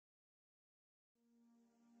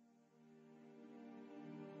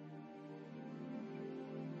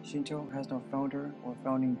Shinto has no founder or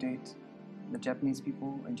founding date. The Japanese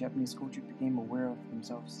people and Japanese culture became aware of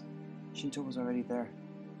themselves. Shinto was already there.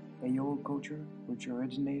 The Yoi culture, which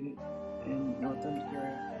originated in northern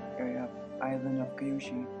area island of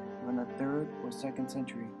Kyushu around the 3rd or 2nd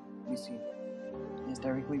century BC, is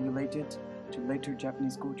directly related to later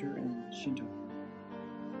Japanese culture and Shinto.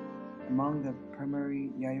 Among the primary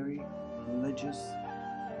Yayoi religious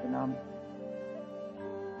phenomena,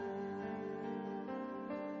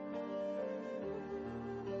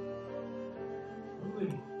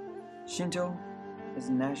 Shinto is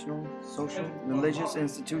a national, social, religious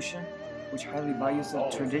institution which highly values the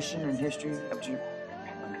tradition and history of Japan.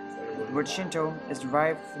 The word Shinto is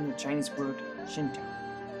derived from the Chinese word Shinto,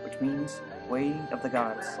 which means way of the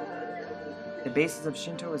gods. The basis of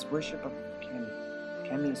Shinto is worship of kami.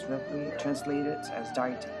 Kami is roughly translated as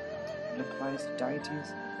deity. It applies to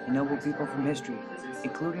deities and noble people from history,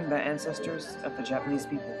 including the ancestors of the Japanese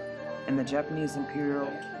people and the Japanese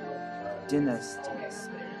imperial dynasties.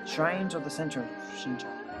 Shrines are the center of Shinto,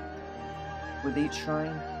 with each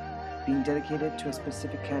shrine being dedicated to a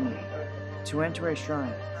specific kami. To enter a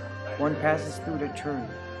shrine, one passes through the turn,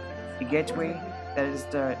 a gateway that is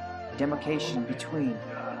the demarcation between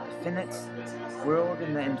the finite world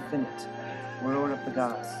and the infinite world of the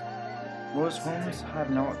gods. Most homes have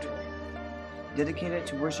an altar dedicated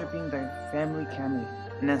to worshipping their family kami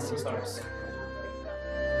and ancestors.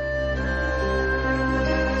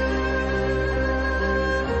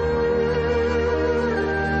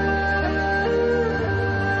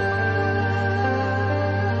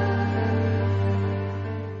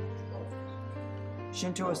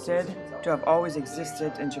 Shinto is said to have always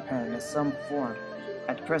existed in Japan in some form.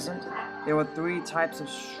 At present, there are 3 types of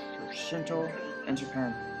Shinto in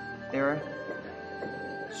Japan. There are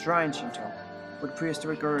Shrine Shinto, with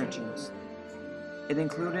prehistoric origins. It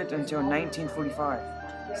included until 1945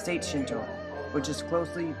 State Shinto, which is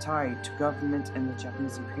closely tied to government and the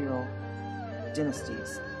Japanese imperial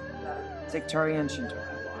dynasties. Sectarian Shinto.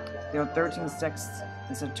 There are 13 sects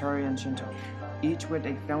in Sectarian Shinto, each with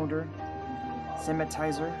a founder,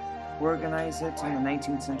 Semitizer, who organized it in the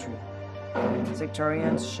 19th century.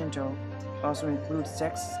 Sectarian Shinto also includes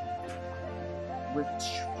sects which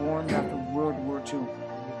formed after World War II.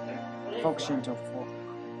 Folk Shinto.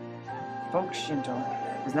 Folk Shinto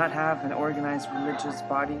does not have an organized religious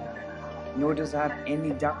body, nor does it have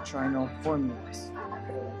any doctrinal formulas.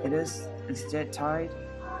 It is instead tied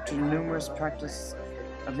to the numerous practices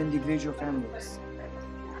of individual families.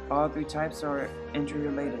 All 3 types are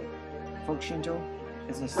interrelated. Folk Shinto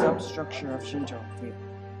is a substructure of Shinto faith,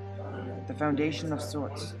 the foundation of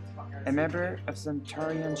sorts. A member of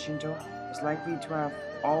Sectarian Shinto is likely to have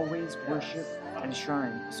always worshipped at a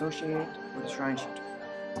shrine associated with Shrine Shinto.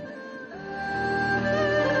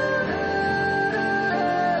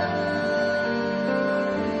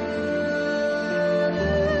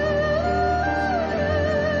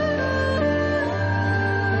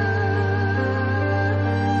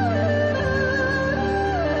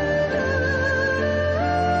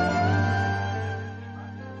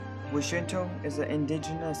 Shinto is the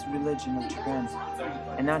indigenous religion of Japan,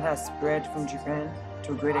 and that has spread from Japan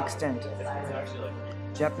to a great extent.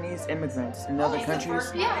 Japanese immigrants in other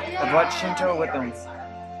countries have brought Shinto with them,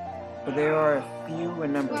 but they are few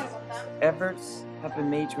in number. Efforts have been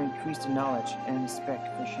made to increase the knowledge and respect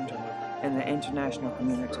for Shinto in the international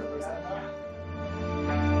community.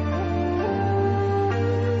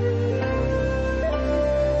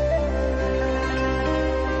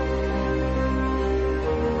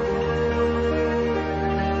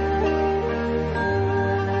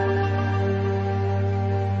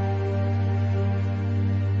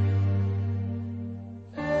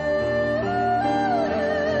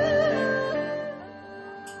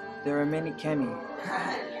 There are many kami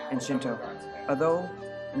in Shinto, although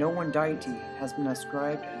no one deity has been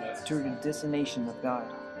ascribed to the designation of God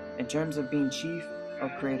in terms of being chief or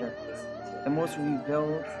creator. The most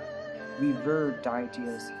revered deity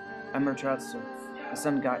is Amaterasu, the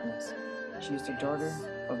sun goddess. She is the daughter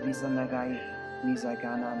of Izanagai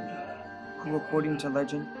Nizaganami, who, according to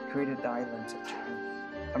legend, created the islands of Japan.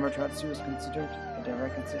 Amaterasu is considered a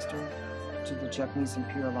direct sister to the Japanese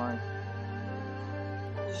imperial line.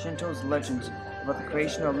 Shinto's legends about the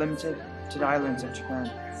creation are limited to the islands of Japan.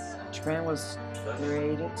 Japan was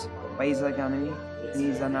created by Izanagi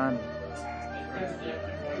Nizanami,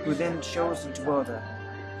 who then chose to dwell there.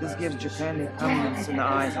 This gives Japan a prominence in the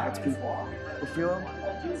eyes of its people, who feel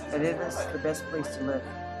that it is the best place to live.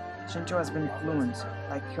 Shinto has been influenced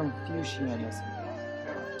by Confucianism,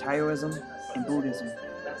 Taoism, and Buddhism,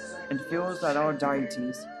 and feels that all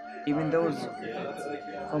deities, even those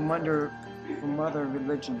from under from other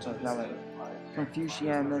religions are valid.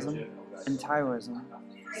 Confucianism and Taoism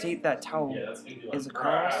state that Tao is the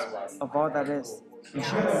cause of all that is, and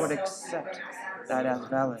Shinto would accept that as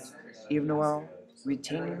valid, even while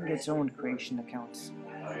retaining its own creation accounts.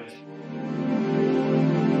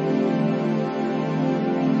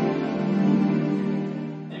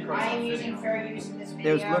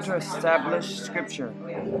 There is little established scripture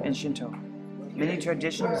in Shinto. Many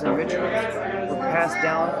traditions and rituals were passed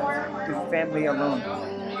down through family alone.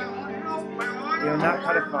 They were not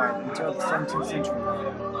codified until the 17th century.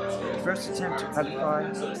 The first attempt to codify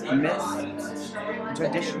the myths and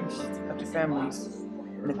traditions of the families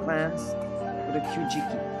and the clans were the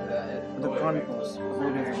Kyujiki, or the Chronicles of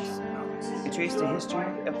Buddhism. It traced the history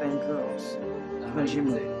of the emperors from the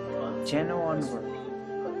Jimmu, Channel onward,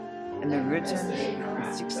 and they're written in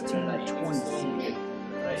 1620 CE.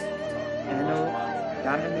 Anno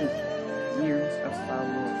Domini, year of our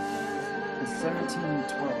Lord, in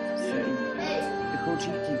 1712 CE. The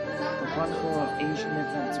Kojiki, the Chronicle of Asian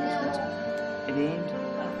Events, was written. It aimed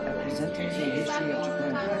at presenting the history of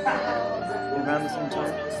Japan. Around the same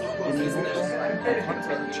time, the Nihongo and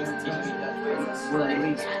Chronicle of Japan were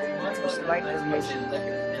released with slight variations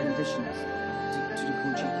and additions to the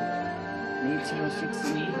Kojiki. In 1806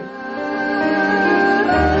 CE,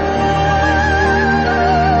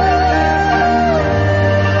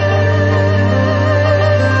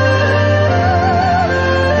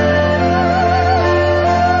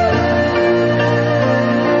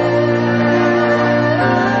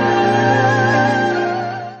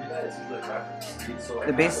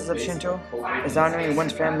 the basis of Shinto is honoring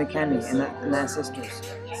one's family kami and ancestors.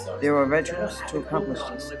 There are rituals to accomplish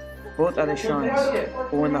this, both at the shrines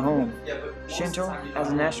or in the home. Shinto, as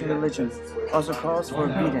a national religion, also calls for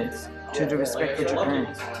obedience to the respect for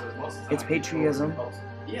Japan. Its patriotism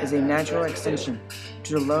is a natural extension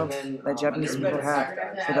to the love that Japanese people have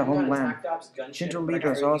for their homeland. Shinto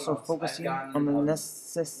leaders are also focusing on the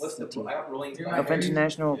necessity of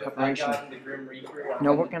international cooperation.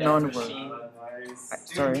 Now working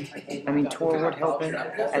toward helping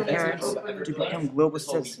adherents to become global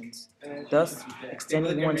citizens, thus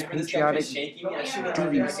extending one's patriotic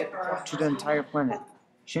duties to the entire planet.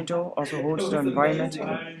 Shinto also holds the environment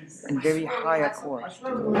in very high accord,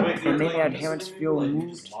 and many adherents feel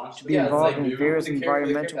moved to be involved in various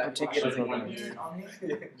environmental protection programs.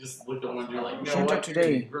 Shinto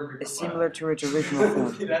today is similar to its original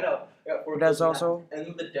form, but has also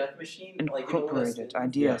incorporated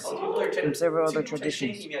ideas from several other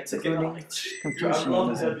traditions, including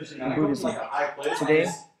Confucianism and Buddhism. Today,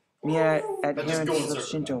 many adherents of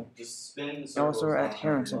Shinto are also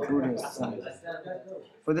adherents of Buddhism.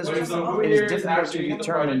 For this reason, it is difficult to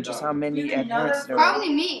determine just how many adherents there are.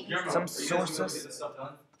 Some sources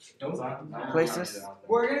places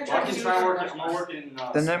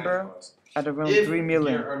the number at around 3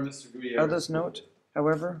 million. Others note,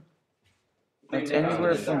 however, that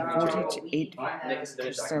anywhere from 40 to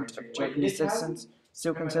 80% of Japanese citizens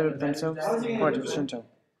still consider themselves part of Shinto.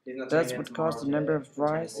 Thus would cause the number of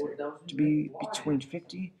rise to be between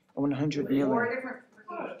 50 and 100 million.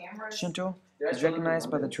 Shinto is recognized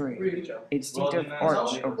by the torii, a distinctive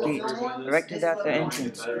arch or gate erected at the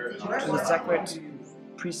entrance to the sacred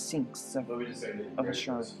precincts of a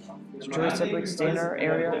shrine. The torii separates the inner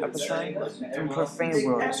area of the shrine from the profane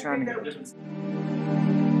world surrounding it.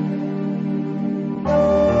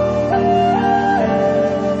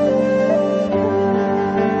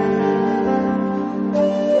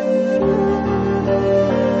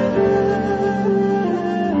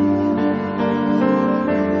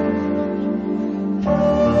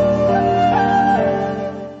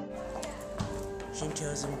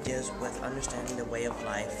 Shintoism deals with understanding the way of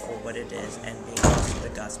life for what it is and being close to the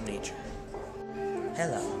gods of nature.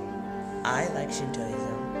 Hello, I like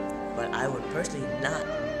Shintoism, but I would personally not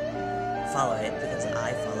follow it because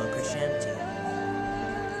I follow Christianity.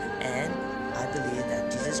 And I believe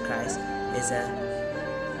that Jesus Christ is a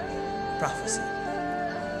prophecy.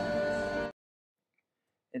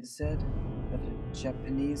 It is said that the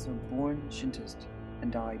Japanese are born Shintoist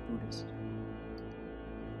and die Buddhist.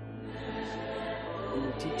 In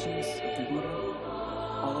the teachings of the Buddha,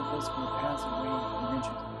 all of us will pass away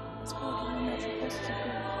eventually as part of our natural process of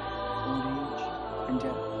birth, old age, and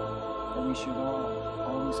death, but we should all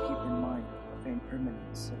always keep in mind the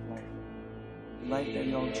impermanence of life, the life that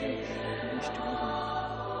we all cherish and wish to live in.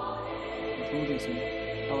 In Buddhism,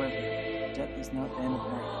 however, death is not the end of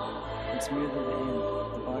life, it's merely the end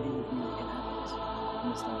the body will be inhabits in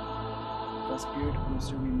this life. The spirit will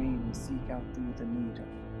still remain and seek out through the need of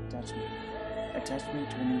attachment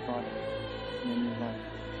to a new body and a new life.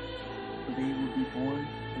 For they will be born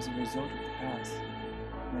as a result of the past,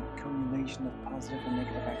 an accumulation of positive and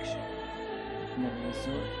negative action, and the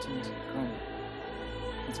resultant karma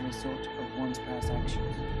as a result of one's past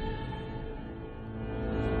actions.